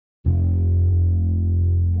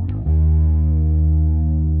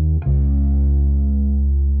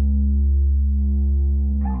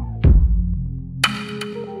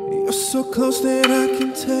so close that I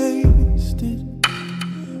can taste it.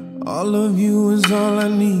 All of you is all I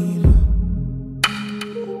need.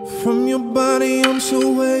 From your body I'm so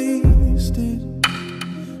wasted.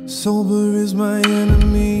 Sober is my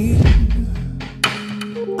enemy.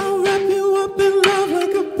 I'll wrap you up in love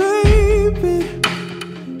like a baby.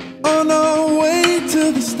 On our way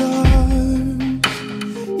to the stars.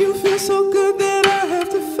 You feel so good that I have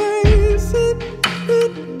to face it.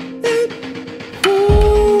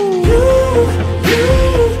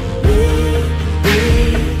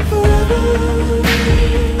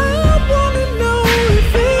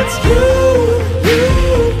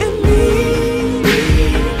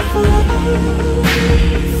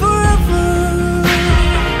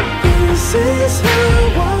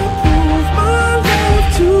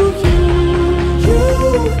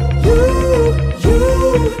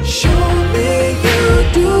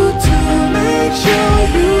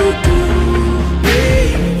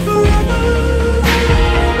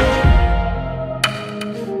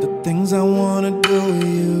 Things I wanna do with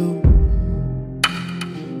you,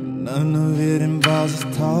 none of it involves us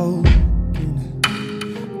talking.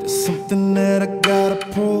 There's something that I gotta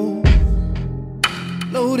prove.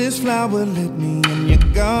 No, this flower lit me in your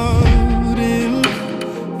garden.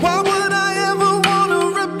 Why would I ever wanna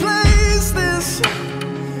replace this?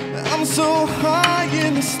 I'm so high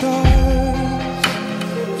in the stars.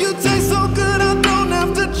 You taste so good, I don't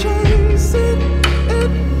have to chase it.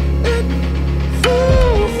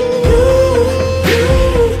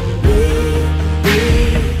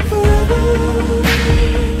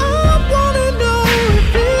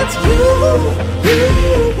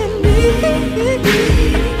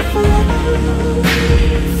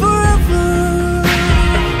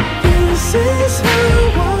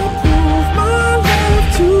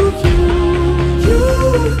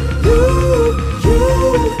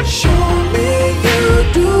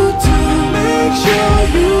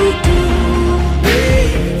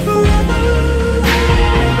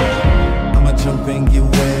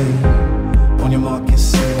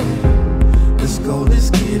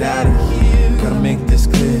 Out of here, gotta make this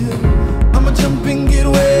clear. I'ma jump and get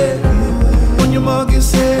wet. On your mark, get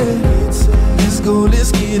set. Let's go,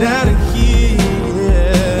 let's get out of here.